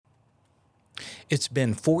It's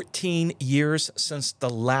been 14 years since the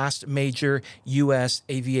last major U.S.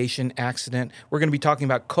 aviation accident. We're going to be talking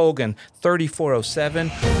about Colgan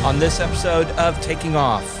 3407 on this episode of Taking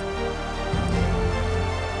Off.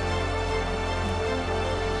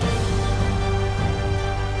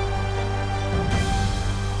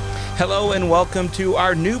 Hello and welcome to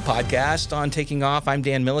our new podcast on Taking Off. I'm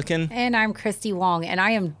Dan Millican. And I'm Christy Wong, and I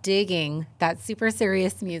am digging that super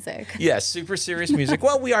serious music. Yes, super serious music.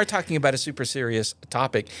 Well, we are talking about a super serious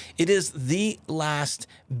topic. It is the last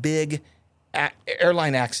big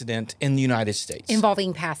airline accident in the United States.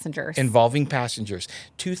 Involving passengers.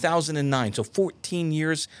 2009, so 14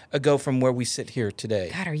 years ago from where we sit here today.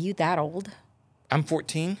 God, are you that old? I'm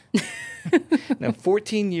 14. Now,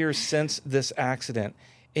 14 years since this accident.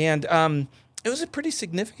 And it was a pretty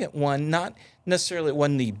significant one. Not necessarily it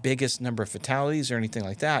wasn't the biggest number of fatalities or anything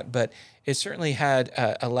like that, but it certainly had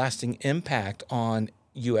a lasting impact on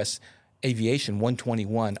U.S. aviation,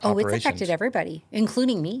 121 operations. It's affected everybody,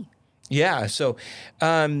 including me. Yeah. So,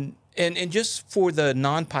 and just for the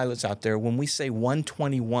non-pilots out there, when we say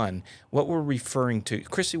 121, what we're referring to,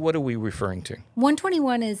 Christy, what are we referring to?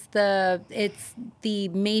 121 is the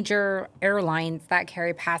major airlines that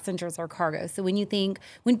carry passengers or cargo. So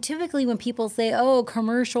when typically when people say, oh,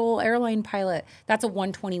 commercial airline pilot, that's a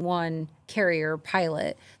 121 carrier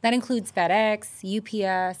pilot. That includes FedEx,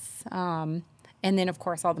 UPS, and then of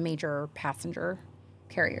course all the major passenger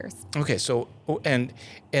carriers. Okay. So, and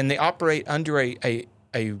they operate under a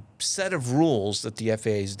set of rules that the FAA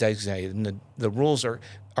has designated, and the rules are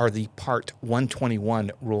the Part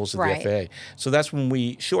 121 rules of the FAA. So that's when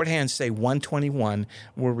we shorthand say 121,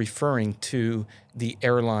 we're referring to the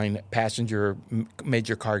airline passenger,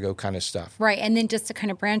 major cargo kind of stuff. Right. And then just to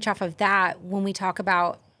kind of branch off of that, when we talk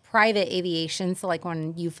about private aviation, so like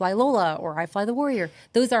when you fly Lola or I fly the Warrior,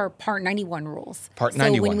 those are Part 91 rules. Part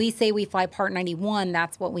 91. So when we say we fly Part 91,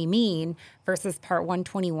 that's what we mean, versus Part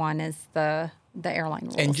 121 is the airline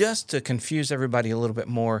rules. And just to confuse everybody a little bit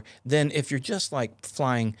more, then if you're just like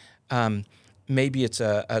flying, maybe it's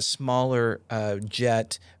a smaller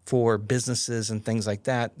jet for businesses and things like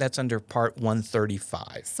that, that's under Part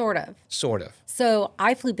 135. Sort of. So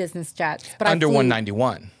I flew business jets, but under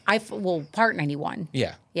 191. Part 91.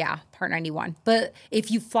 Yeah. Yeah, Part 91. But if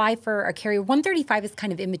you fly for a carrier, 135 is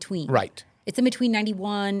kind of in between. Right. It's in between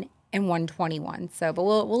 91 and 121. So, but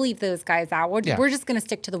we'll leave those guys out. We're just going to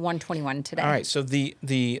stick to the 121 today. All right. So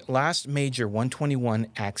the last major 121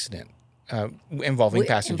 accident involving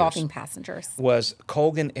passengers was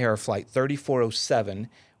Colgan Air Flight 3407,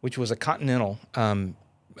 which was a Continental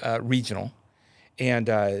regional, and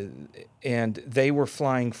they were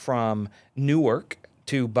flying from Newark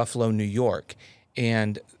to Buffalo, New York,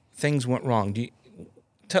 and things went wrong.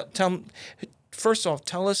 First off,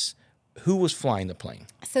 tell us who was flying the plane.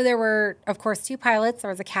 So there were, of course, two pilots. There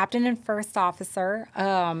was a captain and first officer.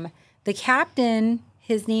 The captain,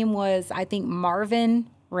 his name was, I think, Marvin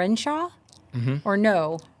Renshaw, or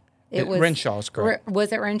no? It was Renshaw is correct.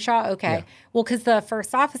 Was it Renshaw? Okay. Yeah. Well, because the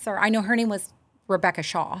first officer, I know her name was Rebecca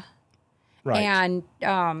Shaw. Right. And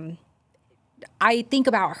I think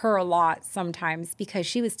about her a lot sometimes because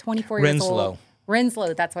she was 24 years old.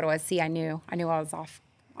 Renslow, that's what it was. See, I knew I was off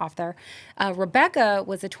there. Rebecca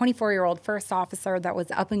was a 24-year-old first officer that was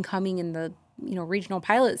up and coming in the regional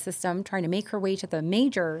pilot system, trying to make her way to the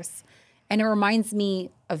majors. And it reminds me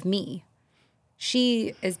of me.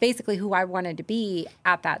 She is basically who I wanted to be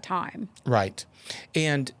at that time. Right.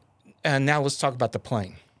 And now let's talk about the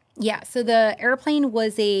plane. Yeah, so the airplane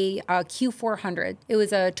was a Q400. It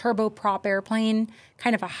was a turboprop airplane,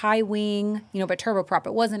 kind of a high wing, but turboprop.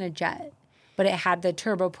 It wasn't a jet, but it had the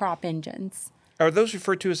turboprop engines. Are those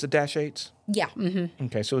referred to as the Dash 8s? Yeah. Mm-hmm.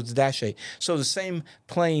 Okay, so it's Dash 8. So the same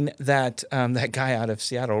plane that that guy out of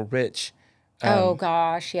Seattle, Rich. Oh,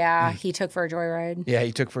 gosh, yeah. He took for a joyride. Yeah,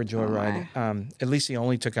 he took for a joyride. At least he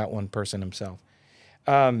only took out one person himself.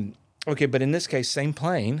 Okay, but in this case, same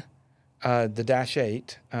plane, the Dash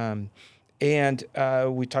 8. And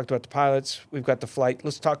we talked about the pilots. We've got the flight.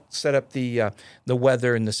 Let's set up the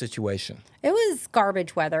weather and the situation. It was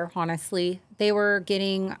garbage weather, honestly. They were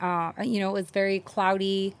getting, it was very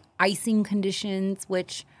cloudy, icing conditions,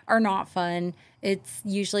 which are not fun. It's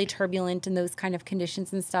usually turbulent in those kind of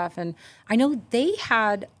conditions and stuff. And I know they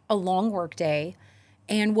had a long work day,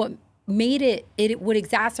 and what made it what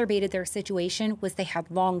exacerbated their situation was they had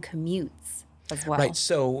long commutes as well. Right.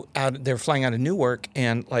 So they're flying out of Newark,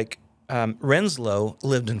 and Renslow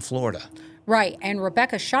lived in Florida. Right. And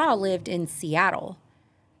Rebecca Shaw lived in Seattle.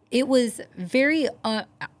 It was very, I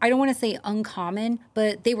don't want to say uncommon,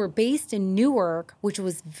 but they were based in Newark, which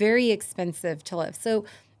was very expensive to live. So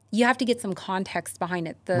you have to get some context behind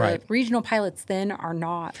it. The regional pilots then are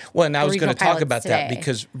not. Well, and I was going to talk about that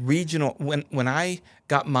because regional, when I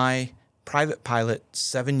got my private pilot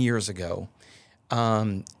 7 years ago,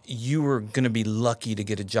 you were going to be lucky to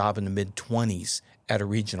get a job in the mid-20s at a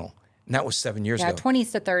regional. And that was 7 years ago. Yeah,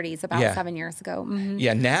 20s to 30s, about 7 years ago. Mm-hmm.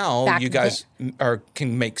 Yeah, now you guys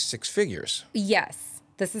can make six figures. Yes,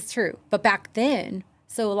 this is true. But back then,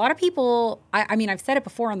 so a lot of people, I mean, I've said it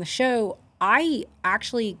before on the show, I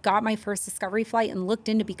actually got my first discovery flight and looked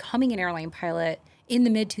into becoming an airline pilot in the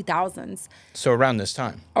mid-2000s. So around this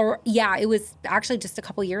time? It was actually just a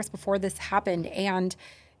couple years before this happened. And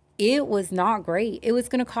it was not great. It was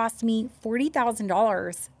going to cost me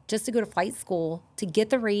 $40,000 just to go to flight school to get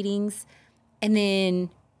the ratings. And then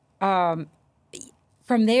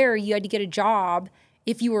from there, you had to get a job,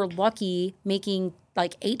 if you were lucky, making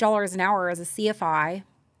like $8 an hour as a CFI.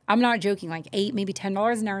 I'm not joking, like $8, maybe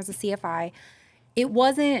 $10 an hour as a CFI.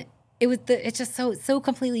 It's just so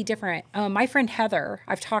completely different. My friend Heather,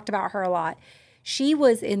 I've talked about her a lot. She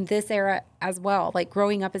was in this era as well, like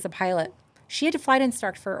growing up as a pilot. She had to flight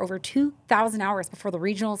instruct for over 2,000 hours before the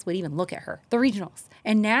regionals would even look at her, the regionals.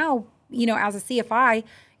 And now, as a CFI,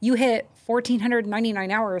 you hit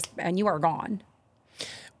 1,499 hours and you are gone.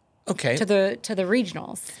 Okay. To the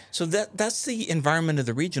regionals. So that's the environment of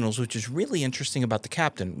the regionals, which is really interesting about the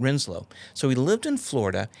captain, Renslow. So he lived in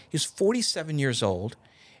Florida. He was 47 years old.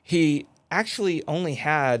 He actually only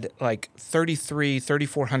had like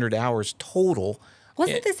 3,400 hours total.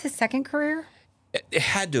 Wasn't this his second career? It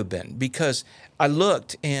had to have been, because I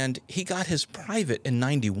looked and he got his private in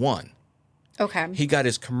 91. Okay. He got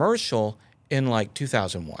his commercial in like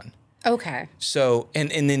 2001. Okay. So,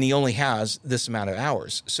 and then he only has this amount of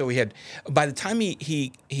hours. So he had, by the time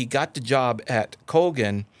he got the job at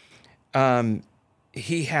Colgan,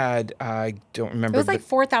 he had, I don't remember. It was like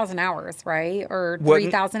 4,000 hours, right? Or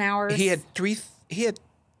 3,000 hours? He had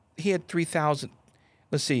 3,000,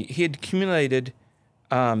 let's see, he had accumulated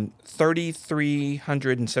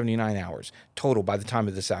 3,379 hours total by the time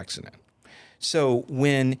of this accident. So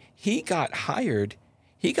when he got hired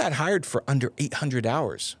for under 800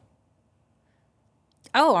 hours.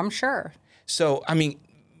 Oh, I'm sure. So, I mean,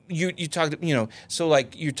 you talked, so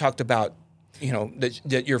like you talked about,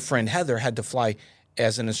 that your friend Heather had to fly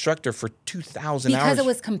as an instructor for 2,000 hours. Because it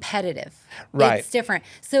was competitive. Right. It's different.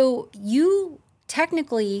 So you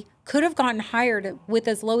technically could have gotten hired with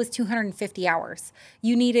as low as 250 hours.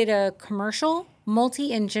 You needed a commercial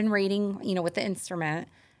multi-engine rating, with the instrument.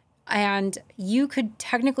 And you could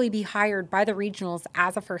technically be hired by the regionals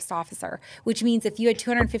as a first officer, which means if you had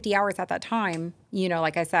 250 hours at that time,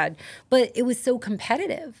 like I said, but it was so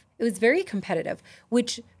competitive. It was very competitive,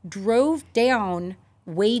 which drove down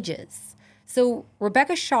wages. So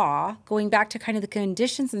Rebecca Shaw, going back to kind of the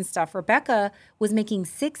conditions and stuff, Rebecca was making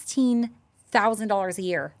 $16,000 a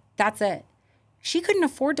year. That's it. She couldn't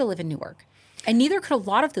afford to live in Newark. And neither could a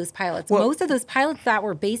lot of those pilots. Well, most of those pilots that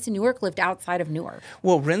were based in Newark lived outside of Newark.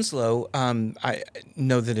 Well, Renslow, I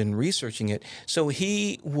know that in researching it, so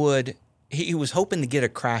he was hoping to get a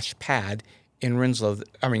crash pad in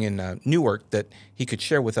Newark that he could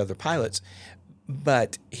share with other pilots,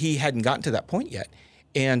 but he hadn't gotten to that point yet.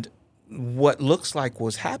 And what looks like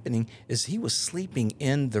was happening is he was sleeping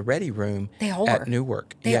in the ready room at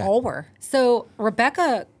Newark. They all were. So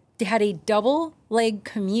Rebecca had a double leg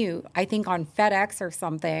commute, I think on FedEx or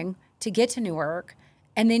something, to get to Newark.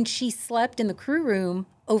 And then she slept in the crew room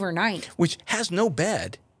overnight. Which has no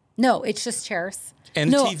bed. No, it's just chairs.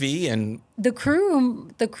 And TV and... The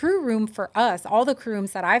crew room for us, all the crew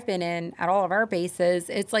rooms that I've been in at all of our bases,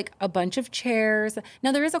 it's like a bunch of chairs.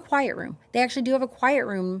 Now, there is a quiet room. They actually do have a quiet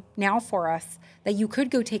room now for us that you could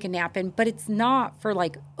go take a nap in, but it's not for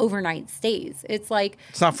like overnight stays. It's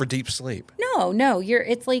not for deep sleep. No.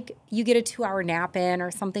 It's like you get a 2-hour nap in or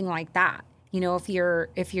something like that. If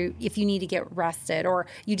you need to get rested or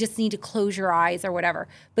you just need to close your eyes or whatever.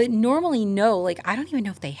 But normally, no, like I don't even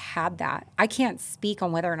know if they had that. I can't speak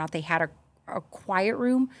on whether or not they had a quiet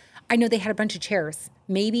room. I know they had a bunch of chairs,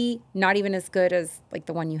 maybe not even as good as like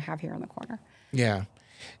the one you have here in the corner. Yeah.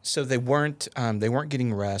 So they weren't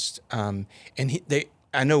getting rest. I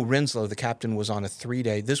know Renslow, the captain, was on a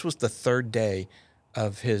 3-day. This was the third day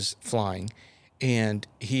of his flying, and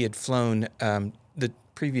he had flown the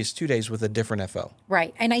previous 2 days with a different FO.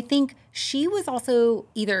 Right. And I think she was also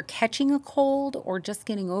either catching a cold or just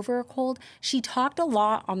getting over a cold. She talked a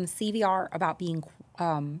lot on the CVR about being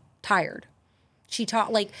tired. She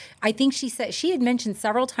talked, I think she said, she had mentioned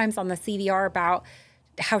several times on the CVR about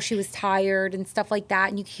how she was tired and stuff like that.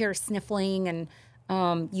 And you could hear her sniffling and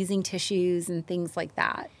using tissues and things like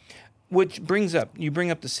that. Which brings up the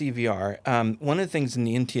CVR. One of the things in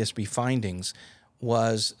the NTSB findings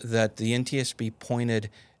was that the NTSB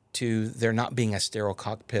pointed to there not being a sterile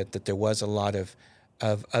cockpit, that there was a lot of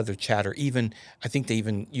other chatter. Even I think they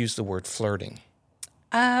even used the word flirting.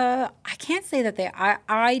 I can't say that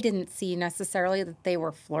I didn't see necessarily that they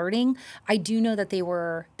were flirting. I do know that they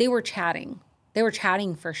were chatting. They were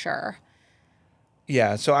chatting for sure.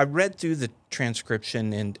 Yeah, so I read through the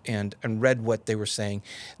transcription and read what they were saying.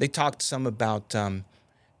 They talked some about, I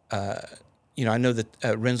know that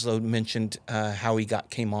Renslow mentioned how he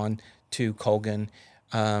came on to Colgan,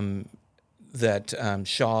 that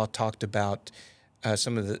Shaw talked about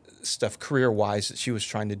some of the stuff career-wise that she was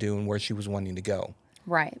trying to do and where she was wanting to go.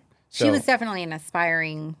 Right. So, she was definitely an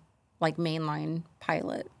aspiring, mainline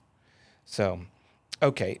pilot. So,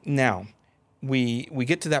 okay, now we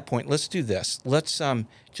get to that point. Let's do this. Let's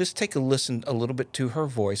just take a listen a little bit to her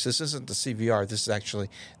voice. This isn't the CVR. This is actually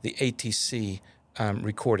the ATC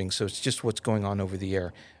recording. So it's just what's going on over the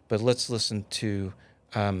air. But let's listen to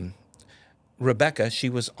Rebecca. She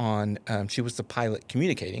was on. She was the pilot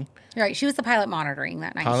communicating. Right. She was the pilot monitoring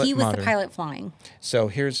that night. He was the pilot flying. So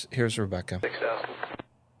here's Rebecca. 6,000.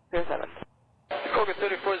 07. Colgan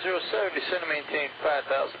 3407, descend and maintain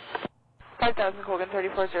 5,000. 5,000, Colgan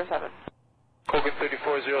 3407. Colgan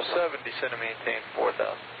 3407, descend and maintain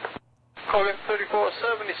 4,000. Colgan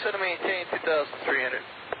 3407, descend and maintain 2,300.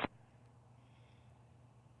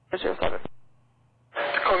 07.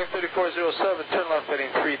 Colgan 3407, turn left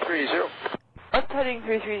heading 330. Left heading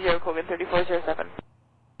 330, Colgan 3407.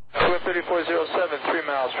 Colgan 3407, 3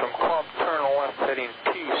 miles from Clump, turn left heading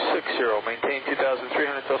 260, maintain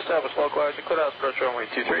 2,300 till established, localized and cleared out, approach runway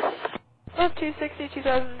 23. Left 260,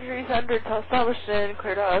 2,300 till established and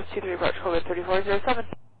cleared out, 23 approach, Colgan 3407.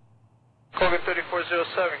 Colgan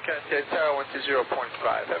 3407, contact tower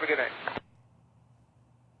 120.5. Have a good night.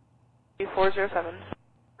 3407.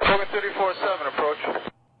 Colgan 3407, approach.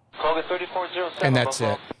 Colgan 3407. And that's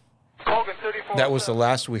it. Colgan 3407. That was the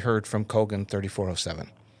last we heard from Colgan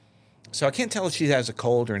 3407. So I can't tell if she has a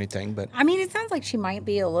cold or anything, but... I mean, it sounds like she might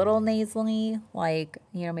be a little nasally,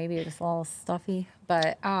 maybe just a little stuffy,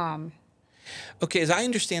 but... Okay, as I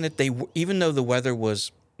understand it, even though the weather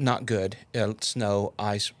was not good, snow,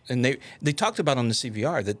 ice, and they talked about on the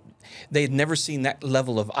CVR that they had never seen that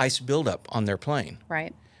level of ice buildup on their plane.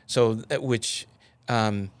 Right. So, which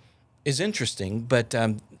is interesting, but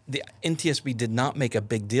the NTSB did not make a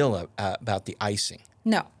big deal about the icing.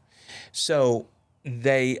 No. So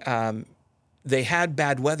they had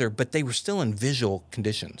bad weather, but they were still in visual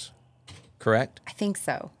conditions, correct? I think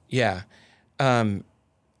so. Yeah.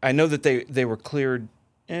 I know that they were cleared.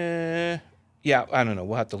 Yeah, I don't know.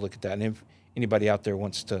 We'll have to look at that. And if anybody out there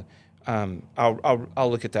wants to,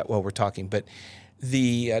 I'll look at that while we're talking. But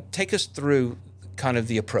take us through kind of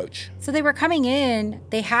the approach. So they were coming in.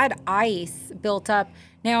 They had ice built up.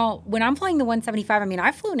 Now, when I'm flying the 175, I mean,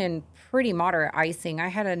 I've flown in pretty moderate icing. I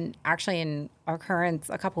had an occurrence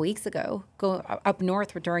a couple weeks ago, go up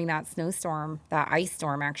north during that snowstorm, that ice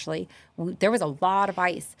storm. Actually, there was a lot of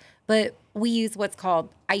ice, but we use what's called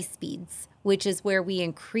ice speeds, which is where we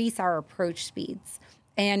increase our approach speeds.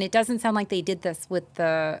 And it doesn't sound like they did this with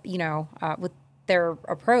with their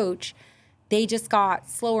approach. They just got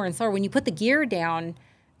slower and slower. When you put the gear down,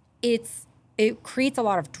 it creates a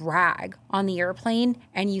lot of drag on the airplane,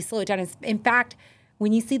 and you slow it down. In fact,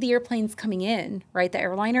 when you see the airplanes coming in, right, the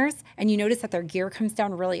airliners, and you notice that their gear comes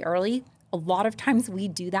down really early, a lot of times we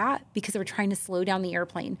do that because we're trying to slow down the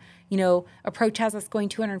airplane. Approach has us going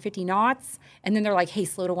 250 knots, and then they're like, hey,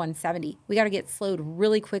 slow to 170. We got to get slowed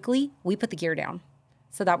really quickly. We put the gear down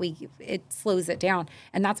so that it slows it down.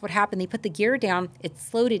 And that's what happened. They put the gear down. It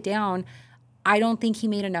slowed it down. I don't think he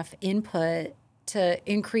made enough input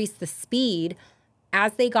to increase the speed.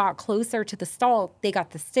 As they got closer to the stall, they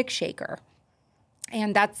got the stick shaker.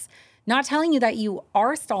 And that's not telling you that you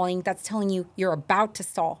are stalling. That's telling you you're about to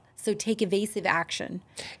stall. So take evasive action.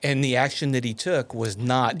 And the action that he took was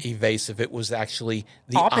not evasive. It was actually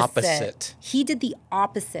the opposite. He did the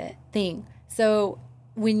opposite thing. So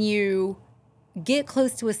when you get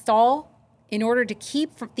close to a stall, in order to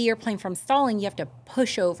keep the airplane from stalling, you have to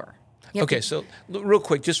push over. Okay, so real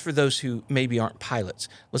quick, just for those who maybe aren't pilots,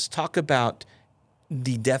 let's talk about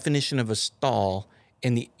the definition of a stall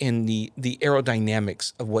and the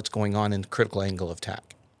aerodynamics of what's going on in the critical angle of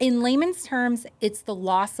attack. In layman's terms, it's the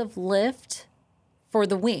loss of lift for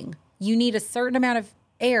the wing. You need a certain amount of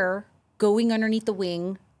air going underneath the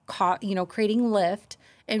wing, creating lift.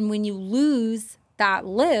 And when you lose that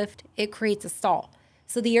lift, it creates a stall.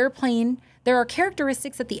 So the airplane, there are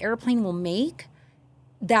characteristics that the airplane will make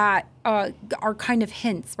that are kind of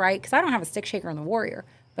hints, right? Because I don't have a stick shaker in the Warrior,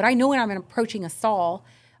 but but I know when I'm approaching a stall.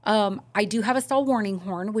 I do have a stall warning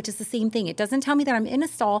horn, which is the same thing. It doesn't tell me that I'm in a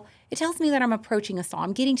stall. It tells me that I'm approaching a stall.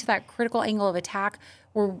 I'm getting to that critical angle of attack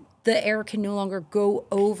where the air can no longer go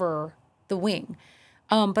over the wing.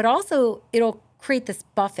 But also, it'll create this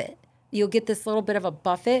buffet. You'll get this little bit of a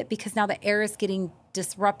buffet because now the air is getting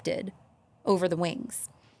disrupted over the wings.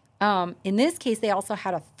 In this case, they also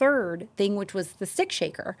had a third thing, which was the stick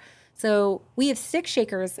shaker. So we have stick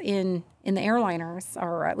shakers in the airliners,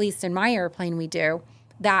 or at least in my airplane we do,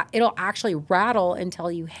 that it'll actually rattle and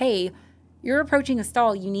tell you, hey, you're approaching a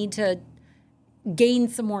stall. You need to gain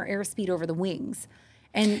some more airspeed over the wings.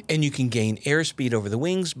 And you can gain airspeed over the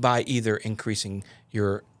wings by either increasing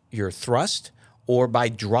your thrust or by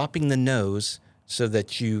dropping the nose so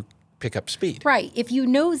that you pick up speed. Right. If you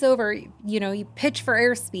nose over, you pitch for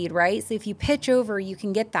airspeed, right? So if you pitch over, you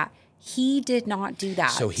can get that. He did not do that.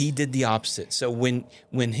 So he did the opposite. So when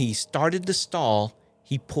he started to stall,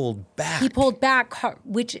 he pulled back. He pulled back,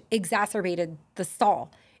 which exacerbated the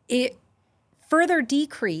stall. It further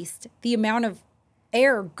decreased the amount of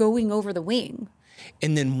air going over the wing.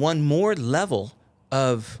 And then one more level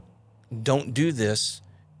of don't do this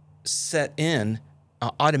set in,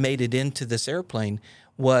 automated into this airplane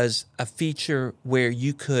was a feature where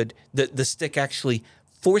you could, the stick actually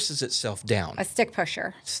forces itself down. A stick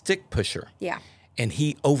pusher. Stick pusher. Yeah. And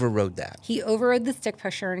he overrode that. He overrode the stick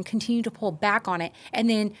pusher and continued to pull back on it. And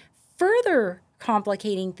then further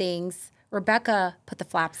complicating things, Rebecca put the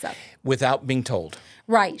flaps up. Without being told.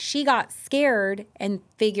 Right. She got scared and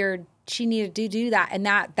figured she needed to do that. And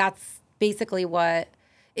that's basically what,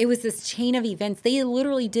 it was this chain of events. They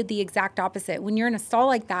literally did the exact opposite. When you're in a stall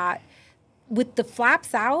like that, with the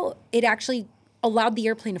flaps out, it actually allowed the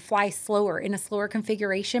airplane to fly slower in a slower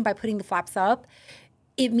configuration by putting the flaps up.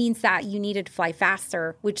 It means that you needed to fly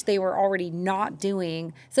faster, which they were already not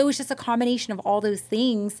doing. So it was just a combination of all those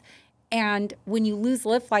things. And when you lose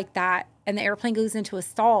lift like that and the airplane goes into a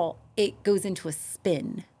stall, it goes into a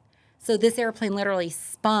spin. So this airplane literally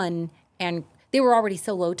spun, and they were already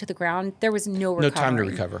so low to the ground, there was no recovering. No time to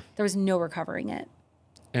recover. There was no recovering it.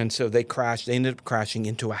 And so they crashed. They ended up crashing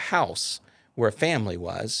into a house where a family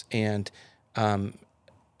was. And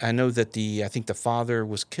I know that I think the father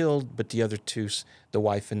was killed, but the other two, the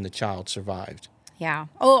wife and the child, survived. Yeah.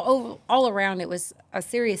 All around, it was a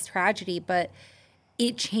serious tragedy, but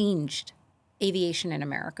it changed aviation in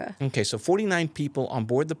America. Okay, so 49 people on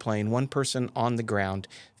board the plane, one person on the ground,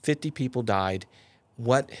 50 people died.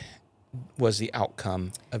 What was the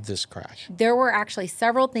outcome of this crash? There were actually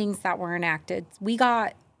several things that were enacted. We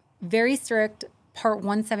got very strict Part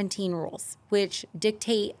 117 rules, which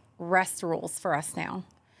dictate rest rules for us now.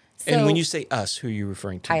 So, and when you say us, who are you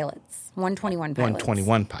referring to? Pilots, 121 pilots.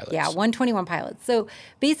 121 pilots. Yeah, 121 pilots. So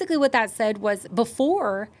basically what that said was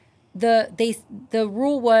before, the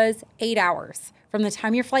rule was 8 hours from the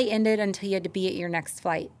time your flight ended until you had to be at your next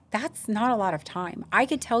flight. That's not a lot of time. I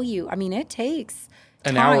could tell you, it takes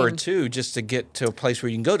an hour or two just to get to a place where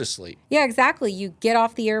you can go to sleep. Yeah, exactly. You get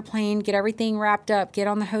off the airplane, get everything wrapped up, get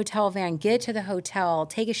on the hotel van, get to the hotel,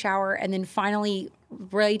 take a shower, and then finally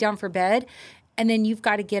lay down for bed. And then you've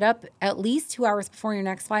got to get up at least 2 hours before your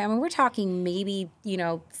next flight. We're talking maybe,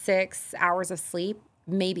 6 hours of sleep,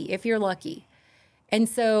 maybe, if you're lucky. And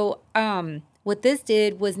so what this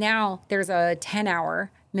did was now there's a 10-hour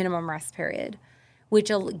minimum rest period, which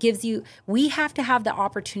gives you, we have to have the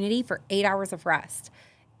opportunity for 8 hours of rest.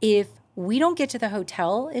 If we don't get to the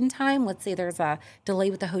hotel in time, let's say there's a delay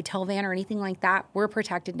with the hotel van or anything like that, we're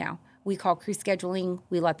protected now. We call crew scheduling,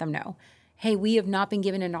 we let them know. Hey, we have not been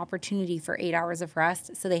given an opportunity for 8 hours of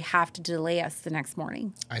rest, so they have to delay us the next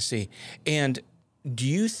morning. I see. And do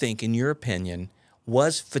you think, in your opinion,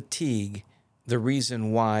 was fatigue the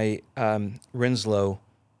reason why Renslow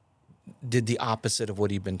did the opposite of what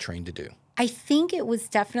he'd been trained to do? I think it was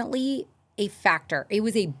definitely a factor. It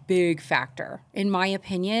was a big factor, in my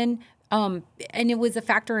opinion. And it was a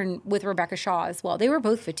factor with Rebecca Shaw as well. They were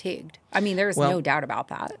both fatigued. There's no doubt about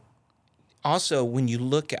that. Also, when you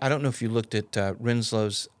look, I don't know if you looked at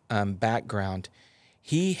Renslow's background,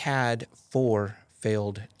 he had 4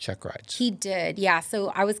 failed check rides. He did, yeah. So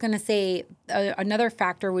I was going to say another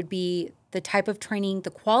factor would be the type of training, the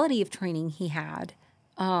quality of training he had,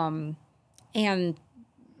 and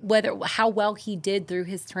how well he did through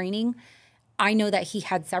his training. I know that he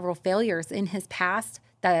had several failures in his past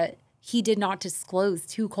that he did not disclose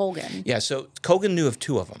to Colgan. Yeah, so Colgan knew of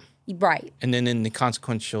 2 of them. Right. And then in the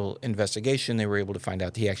consequential investigation, they were able to find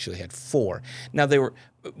out that he actually had 4. Now,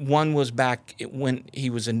 one was back when he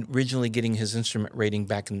was originally getting his instrument rating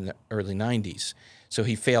back in the early 90s. So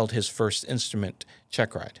he failed his first instrument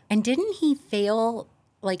check ride. And didn't he fail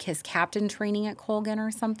like his captain training at Colgan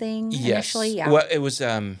or something initially? Yeah. Well, it was,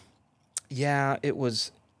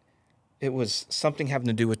 it was something having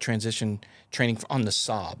to do with transition training on the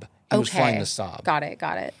Saab. He was flying the Saab. Got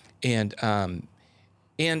it.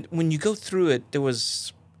 And when you go through it, there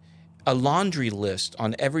was a laundry list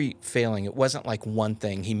on every failing. It wasn't like one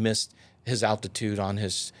thing. He missed his altitude on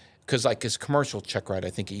his, because like his commercial check ride,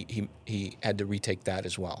 I think he had to retake that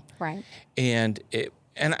as well. Right. And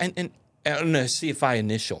on a CFI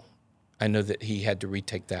initial, I know that he had to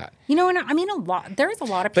retake that. And I mean, there's a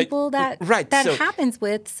lot of people that happens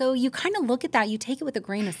with. So you kind of look at that, you take it with a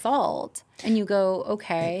grain of salt, and you go,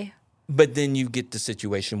 okay. But then you get the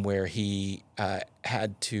situation where he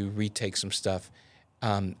had to retake some stuff.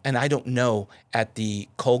 And I don't know at the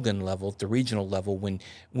Colgan level, at the regional level, when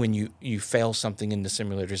you fail something in the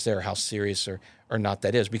simulators there, how serious or not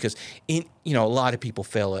that is. Because a lot of people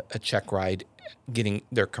fail a check ride getting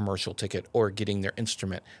their commercial ticket or getting their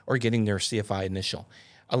instrument or getting their CFI initial.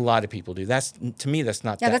 A lot of people do. To me, that's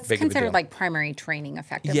not that big of a deal. Yeah, that's considered like primary training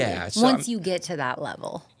effectively. Yeah. So once you get to that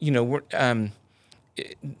level.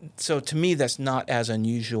 So to me, that's not as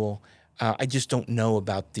unusual. I just don't know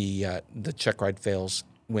about the check ride fails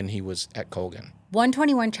when he was at Colgan.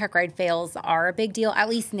 121 check ride fails are a big deal. At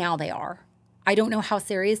least now they are. I don't know how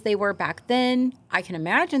serious they were back then. I can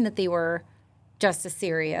imagine that they were just as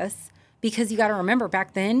serious because you got to remember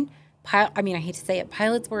back then, I hate to say it,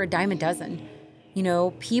 pilots were a dime a dozen.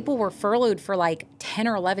 People were furloughed for like 10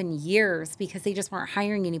 or 11 years because they just weren't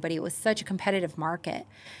hiring anybody. It was such a competitive market.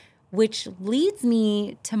 Which leads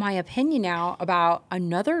me to my opinion now about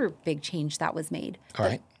another big change that was made. All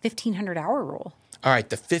right. 1,500-hour rule. All right,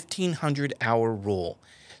 the 1,500-hour rule.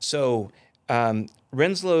 So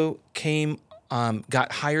Renslow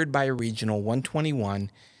got hired by a regional 121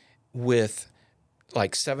 with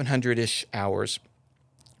like 700-ish hours.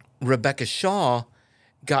 Rebecca Shaw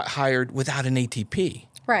got hired without an ATP.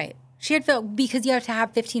 Right. She had felt because you have to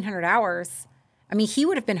have 1,500 hours. I mean, he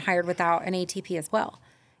would have been hired without an ATP as well.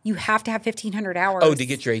 You have to have 1,500 hours. Oh, to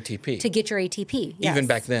get your ATP. To get your ATP, yes. Even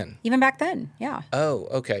back then? Even back then, yeah. Oh,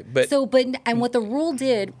 okay. And what the rule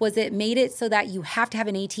did was it made it so that you have to have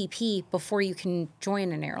an ATP before you can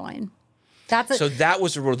join an airline. So that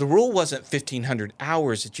was the rule. The rule wasn't 1,500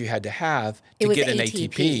 hours that you had to have to get an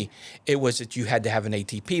ATP. It was that you had to have an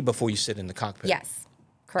ATP before you sit in the cockpit. Yes,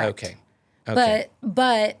 correct. Okay.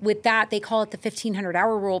 But with that, they call it the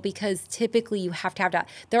 1,500-hour rule because typically you have to have that.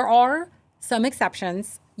 There are some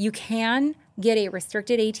exceptions. You can get a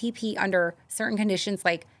restricted ATP under certain conditions.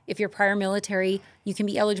 Like if you're prior military, you can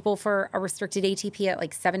be eligible for a restricted ATP at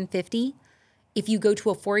like 750. If you go to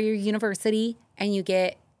a 4-year university and you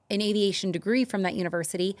get an aviation degree from that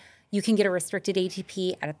university, you can get a restricted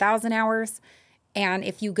ATP at 1,000 hours. And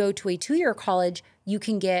if you go to a 2-year college, you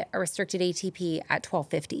can get a restricted ATP at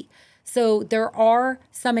 1,250. So there are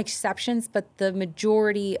some exceptions, but the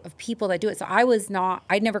majority of people that do it. So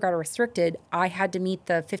I never got a restricted. I had to meet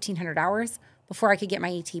the 1,500 hours before I could get my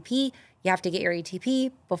ATP. You have to get your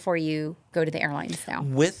ATP before you go to the airlines now.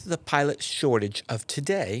 With the pilot shortage of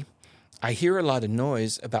today, I hear a lot of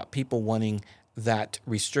noise about people wanting that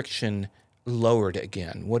restriction lowered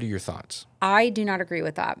again. What are your thoughts? I do not agree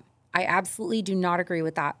with that. I absolutely do not agree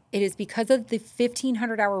with that. It is because of the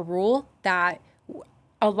 1,500-hour rule that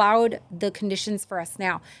allowed the conditions for us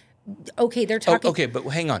now. Okay, they're talking... Okay, but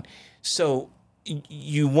hang on. So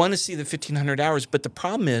you want to see the 1,500 hours, but the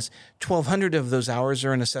problem is 1,200 of those hours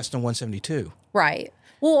are in a Cessna 172. Right.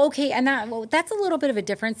 Well, okay, and that's a little bit of a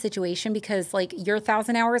different situation because like your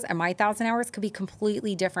 1,000 hours and my 1,000 hours could be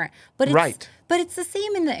completely different. But it's the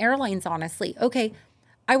same in the airlines, honestly. Okay,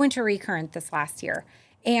 I went to Recurrent this last year,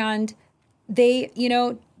 and they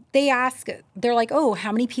ask, they're like, oh,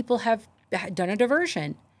 how many people have done a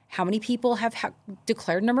diversion? How many people have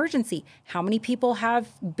declared an emergency? How many people have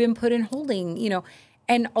been put in holding?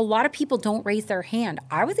 And a lot of people don't raise their hand.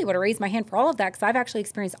 I was able to raise my hand for all of that because I've actually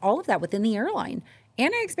experienced all of that within the airline.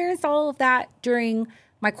 And I experienced all of that during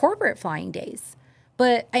my corporate flying days.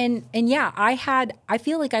 But, and yeah, I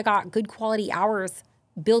feel like I got good quality hours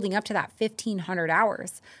building up to that 1,500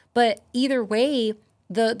 hours. But either way,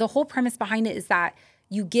 the whole premise behind it is that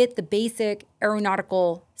you get the basic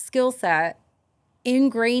aeronautical skill set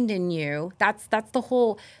ingrained in you. That's the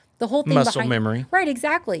whole thing. Muscle memory. Right,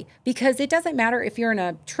 exactly. Because it doesn't matter if you're in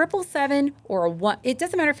a 777 or it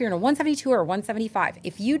doesn't matter if you're in a 172 or a 175.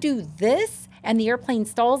 If you do this and the airplane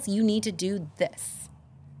stalls, you need to do this,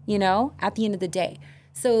 at the end of the day.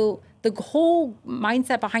 So the whole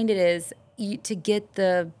mindset behind it is to get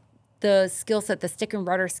the skill set, the stick and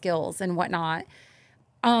rudder skills and whatnot.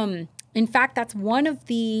 In fact, that's one of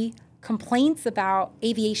the complaints about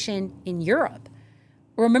aviation in Europe.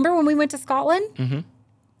 Remember when we went to Scotland? Mm-hmm.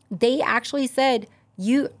 They actually said,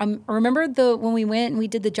 remember when we went and we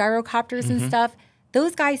did the gyrocopters and stuff?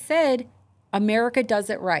 Those guys said, America does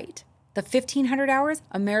it right. The 1,500 hours,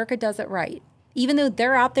 America does it right. Even though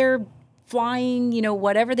they're out there flying,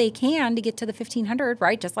 whatever they can to get to the 1,500,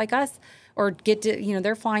 right? Just like us. Or get to,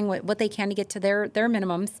 they're flying what they can to get to their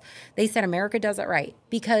minimums. They said America does it right.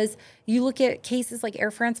 Because you look at cases like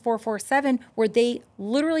Air France 447, where they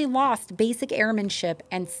literally lost basic airmanship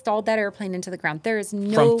and stalled that airplane into the ground. There is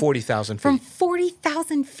no... From 40,000 feet. From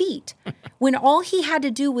 40,000 feet. When all he had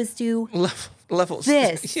to do was do... Levels.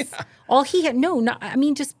 This. Yeah. All he had...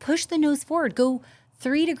 just push the nose forward. Go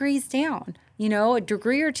 3 degrees down. A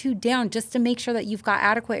degree or 2 down just to make sure that you've got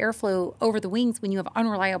adequate airflow over the wings when you have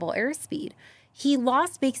unreliable airspeed. He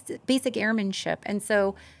lost basic airmanship. And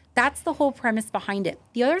so that's the whole premise behind it.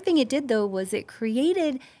 The other thing it did, though, was it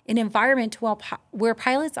created an environment where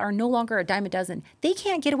pilots are no longer a dime a dozen. They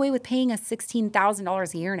can't get away with paying us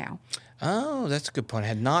 $16,000 a year now. Oh, that's a good point. I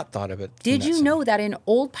had not thought of it. Did you know that in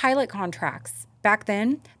old pilot contracts, back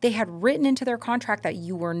then, they had written into their contract that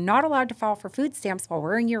you were not allowed to file for food stamps while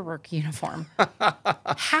wearing your work uniform?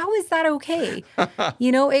 How is that okay?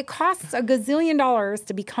 It costs a gazillion dollars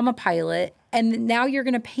to become a pilot, and now you're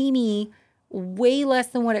going to pay me way less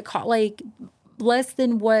than what it cost, less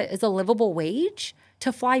than what is a livable wage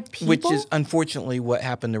to fly people. Which is unfortunately what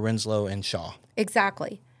happened to Renslow and Shaw.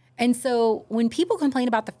 Exactly. And so when people complain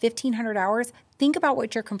about the 1,500 hours, think about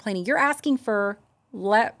what you're complaining. You're asking for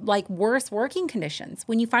worse working conditions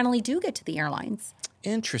when you finally do get to the airlines.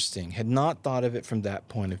 Interesting. Had not thought of it from that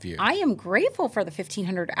point of view. I am grateful for the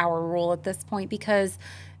 1,500-hour rule at this point because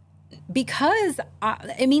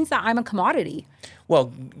it means that I'm a commodity.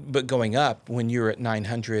 Well, but going up, when you're at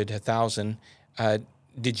 900, 1,000,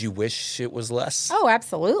 did you wish it was less? Oh,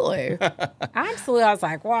 absolutely. Absolutely. I was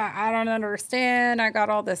like, well, I don't understand. I got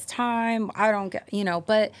all this time. I don't get,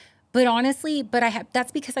 But honestly,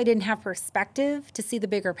 that's because I didn't have perspective to see the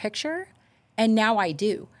bigger picture, and now I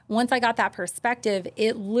do. Once I got that perspective,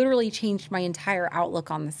 it literally changed my entire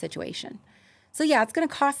outlook on the situation. So yeah, it's going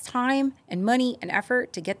to cost time and money and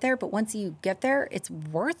effort to get there, but once you get there, it's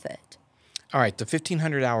worth it. All right, the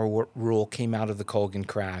 1,500-hour rule came out of the Colgan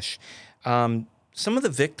crash. Some of the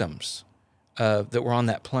victims that were on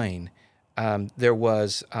that plane, there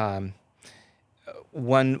was...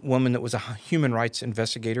 one woman that was a human rights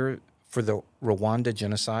investigator for the Rwanda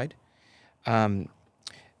genocide.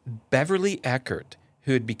 Beverly Eckert,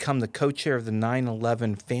 who had become the co-chair of the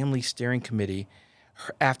 9/11 Family Steering Committee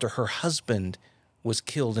after her husband was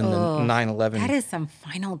killed in the 9/11. That is some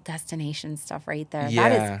Final Destination stuff right there. Yeah.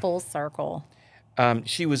 That is full circle.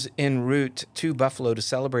 She was en route to Buffalo to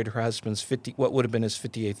celebrate her husband's what would have been his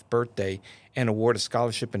 58th birthday and award a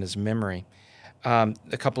scholarship in his memory. A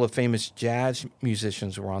couple of famous jazz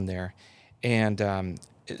musicians were on there. And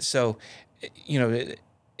so, it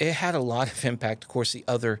had a lot of impact. Of course, the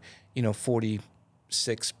other,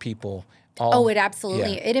 46 people. It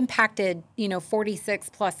absolutely. Yeah. It impacted, 46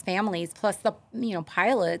 plus families, plus the,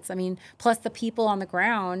 pilots. Plus the people on the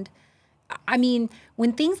ground.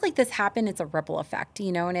 When things like this happen, it's a ripple effect,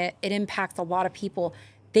 and it impacts a lot of people.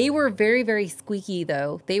 They were very, very squeaky,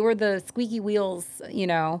 though. They were the squeaky wheels,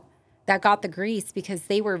 that got the grease because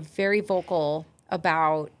they were very vocal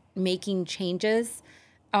about making changes.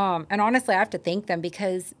 And honestly, I have to thank them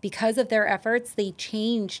because of their efforts, they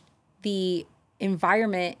changed the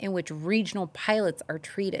environment in which regional pilots are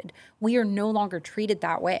treated. We are no longer treated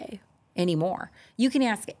that way anymore. You can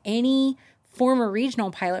ask any former regional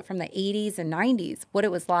pilot from the 80s and 90s what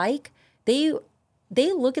it was like. They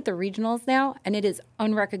look at the regionals now, and it is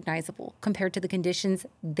unrecognizable compared to the conditions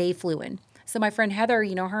they flew in. So my friend Heather,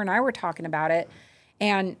 her and I were talking about it.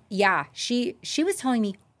 And yeah, she was telling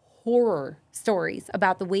me horror stories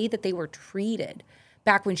about the way that they were treated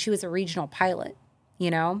back when she was a regional pilot,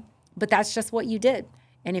 But that's just what you did.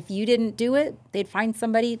 And if you didn't do it, they'd find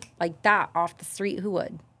somebody like that off the street who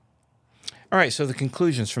would. All right, so the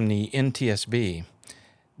conclusions from the NTSB.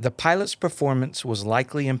 The pilot's performance was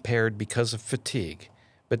likely impaired because of fatigue,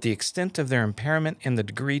 but the extent of their impairment and the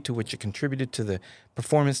degree to which it contributed to the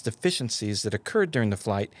performance deficiencies that occurred during the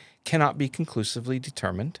flight cannot be conclusively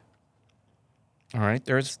determined. All right,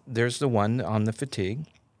 there's the one on the fatigue.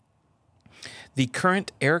 The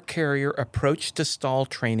current air carrier approach to stall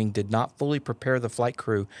training did not fully prepare the flight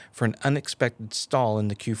crew for an unexpected stall in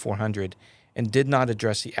the Q400 and did not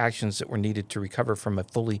address the actions that were needed to recover from a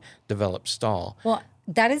fully developed stall. Well,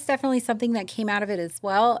 that is definitely something that came out of it as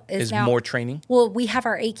well. Is now, more training? Well, we have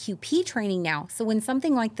our AQP training now. So when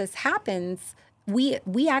something like this happens, we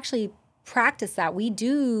actually practice that. We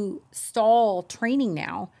do stall training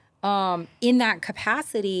now in that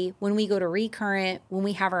capacity when we go to recurrent, when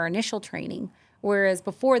we have our initial training. Whereas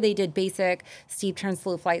before they did basic steep turn,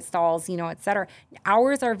 slow flight stalls, et cetera.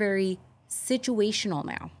 Ours are very situational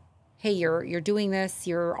now. Hey, you're doing this,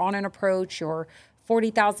 you're on an approach, you're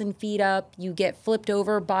 40,000 feet up, you get flipped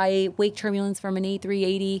over by wake turbulence from an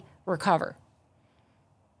A380, recover.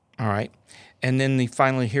 All right. And then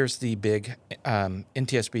finally, here's the big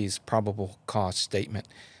NTSB's probable cause statement.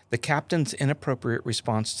 The captain's inappropriate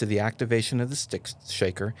response to the activation of the stick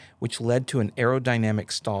shaker, which led to an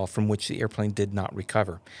aerodynamic stall from which the airplane did not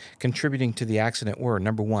recover. Contributing to the accident were,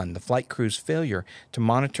 number one, the flight crew's failure to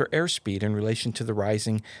monitor airspeed in relation to the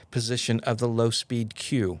rising position of the low-speed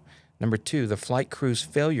Q. Number two, the flight crew's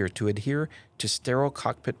failure to adhere to sterile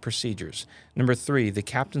cockpit procedures. Number three, the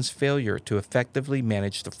captain's failure to effectively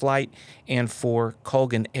manage the flight. And four,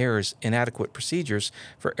 Colgan Air's inadequate procedures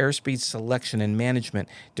for airspeed selection and management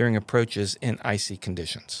during approaches in icy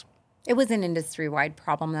conditions. It was an industry-wide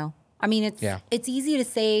problem, though. I mean, it's easy to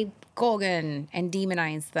say Colgan and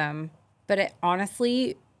demonize them, but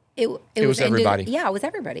honestly, it was everybody. It was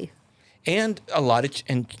everybody. And a lot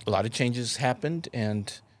of changes happened,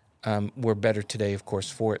 and we're better today, of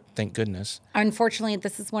course, for it. Thank goodness. Unfortunately,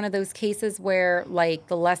 this is one of those cases where, like,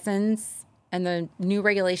 the lessons and the new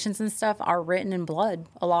regulations and stuff are written in blood.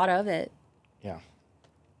 A lot of it. Yeah.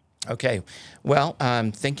 Okay. Well,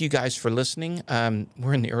 thank you guys for listening.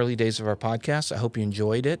 We're in the early days of our podcast. I hope you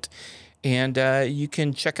enjoyed it. And you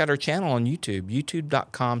can check out our channel on YouTube,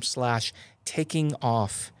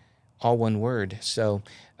 youtube.com/takingoff, all one word. So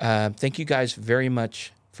thank you guys very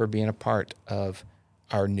much for being a part of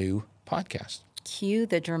our new podcast. Cue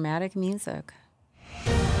the dramatic music.